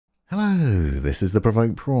Hello, this is the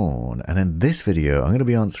Provoked Prawn, and in this video I'm going to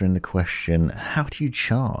be answering the question, how do you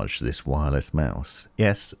charge this wireless mouse?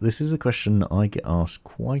 Yes, this is a question I get asked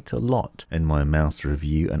quite a lot in my mouse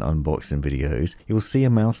review and unboxing videos. You'll see a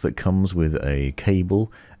mouse that comes with a cable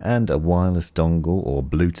and a wireless dongle or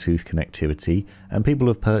Bluetooth connectivity, and people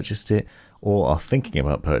have purchased it or are thinking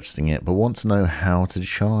about purchasing it but want to know how to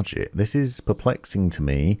charge it. This is perplexing to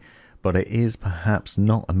me, but it is perhaps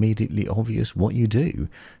not immediately obvious what you do.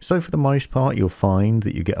 So for the most part, you'll find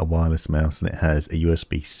that you get a wireless mouse and it has a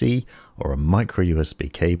USB-C or a micro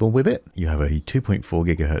USB cable with it. You have a 2.4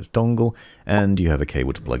 GHz dongle and you have a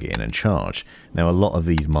cable to plug it in and charge. Now a lot of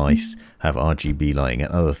these mice have RGB lighting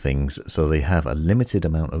and other things, so they have a limited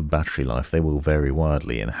amount of battery life. They will vary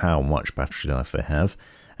widely in how much battery life they have,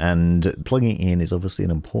 and plugging it in is obviously an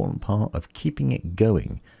important part of keeping it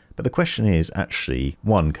going. But the question is actually,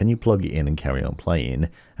 one, can you plug it in and carry on playing?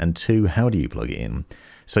 And two, how do you plug it in?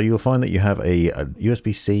 So you'll find that you have a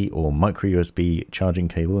USB-C or micro USB charging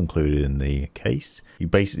cable included in the case. You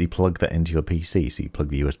basically plug that into your PC. So you plug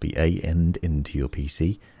the USB-A end into your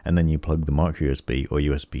PC, and then you plug the micro USB or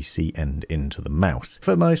USB-C end into the mouse.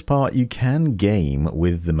 For the most part, you can game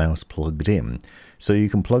with the mouse plugged in. So you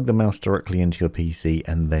can plug the mouse directly into your PC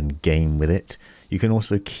and then game with it. You can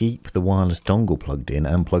also keep the wireless dongle plugged in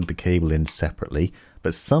and plug the cable in separately,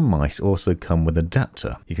 but some mice also come with an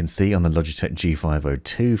adapter. You can see on the Logitech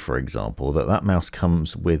G502, for example, that mouse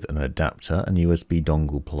comes with an adapter and USB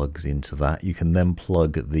dongle plugs into that. You can then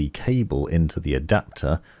plug the cable into the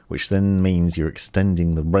adapter, which then means you're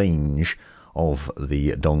extending the range of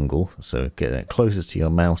the dongle, so getting it closest to your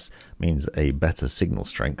mouse means a better signal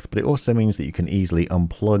strength, but it also means that you can easily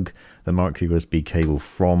unplug the micro USB cable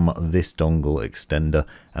from this dongle extender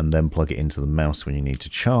and then plug it into the mouse when you need to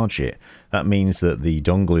charge it. That means that the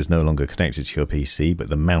dongle is no longer connected to your PC, but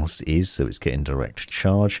the mouse is, so it's getting direct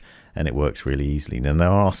charge, and it works really easily. Now there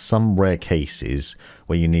are some rare cases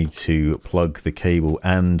where you need to plug the cable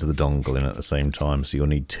and the dongle in at the same time, so you'll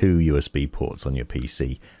need two USB ports on your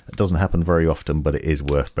PC. It doesn't happen very often, but it is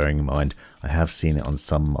worth bearing in mind. I have seen it on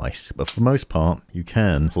some mice, but for the most part you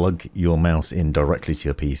can plug your mouse in directly to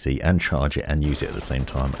your PC and charge it and use it at the same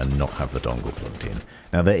time and not have the dongle plugged in.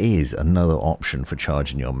 Now there is another option for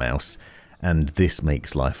charging your mouse, and this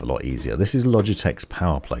makes life a lot easier. This is Logitech's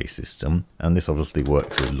PowerPlay system, and this obviously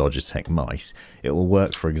works with Logitech mice. It will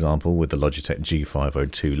work, for example, with the Logitech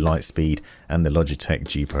G502 Lightspeed and the Logitech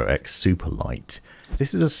G Pro X Superlight.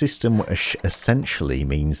 This is a system which essentially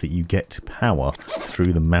means that you get power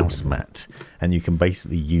through the mouse mat, and you can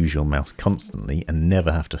basically use your mouse constantly and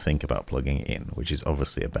never have to think about plugging it in, which is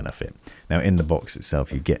obviously a benefit. Now in the box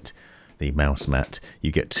itself you get the mouse mat,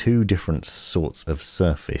 you get two different sorts of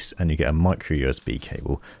surface, and you get a micro USB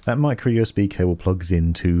cable. That micro USB cable plugs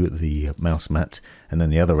into the mouse mat and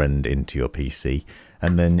then the other end into your PC,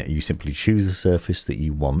 and then you simply choose the surface that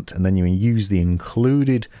you want, and then you use the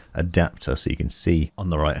included adapter. So you can see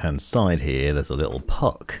on the right hand side here there's a little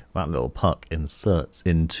puck. That little puck inserts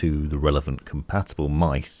into the relevant compatible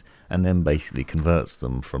mice and then basically converts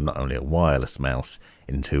them from not only a wireless mouse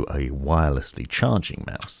into a wirelessly charging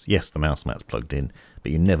mouse. Yes, the mouse mat's plugged in,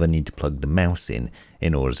 but you never need to plug the mouse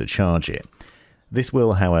in order to charge it. This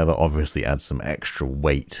will, however, obviously add some extra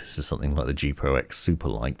weight to something like the G Pro X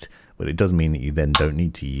Superlight, but it does mean that you then don't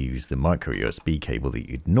need to use the micro USB cable that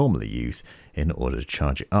you'd normally use in order to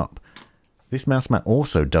charge it up. This mouse mat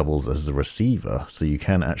also doubles as a receiver, so you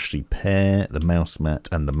can actually pair the mouse mat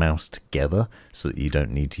and the mouse together so that you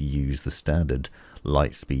don't need to use the standard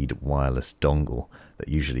Lightspeed wireless dongle that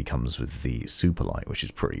usually comes with the Superlight, which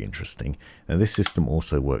is pretty interesting. Now this system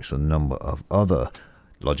also works on a number of other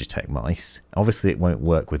Logitech mice. Obviously it won't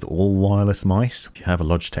work with all wireless mice. If you have a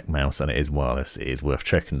Logitech mouse and it is wireless, it is worth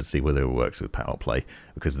checking to see whether it works with PowerPlay,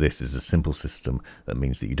 because this is a simple system that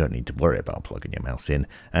means that you don't need to worry about plugging your mouse in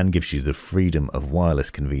and gives you the freedom of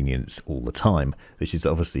wireless convenience all the time, which is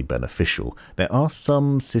obviously beneficial. There are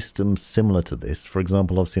some systems similar to this. For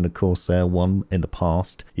example, I've seen a Corsair one in the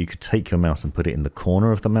past. You could take your mouse and put it in the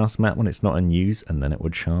corner of the mouse mat when it's not in use and then it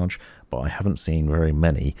would charge, but I haven't seen very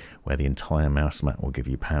many where the entire mouse mat will give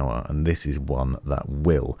you power, and this is one that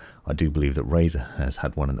will. I do believe that Razer has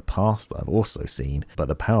had one in the past that I've also seen, but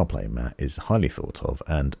the PowerPlay mat is highly thought of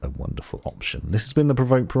and a wonderful option. This has been the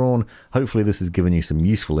Provoked Prawn. Hopefully this has given you some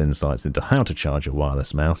useful insights into how to charge a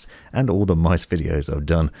wireless mouse and all the mice videos I've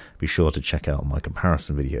done. Be sure to check out my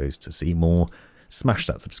comparison videos to see more. Smash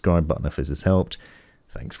that subscribe button if this has helped.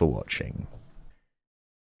 Thanks for watching.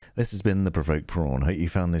 This has been the Provoked Prawn. Hope you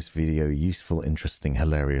found this video useful, interesting,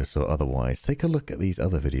 hilarious, or otherwise. Take a look at these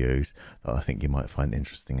other videos that I think you might find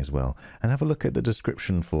interesting as well. And have a look at the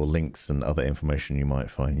description for links and other information you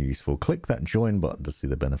might find useful. Click that join button to see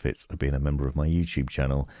the benefits of being a member of my YouTube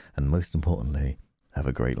channel. And most importantly, have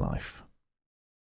a great life.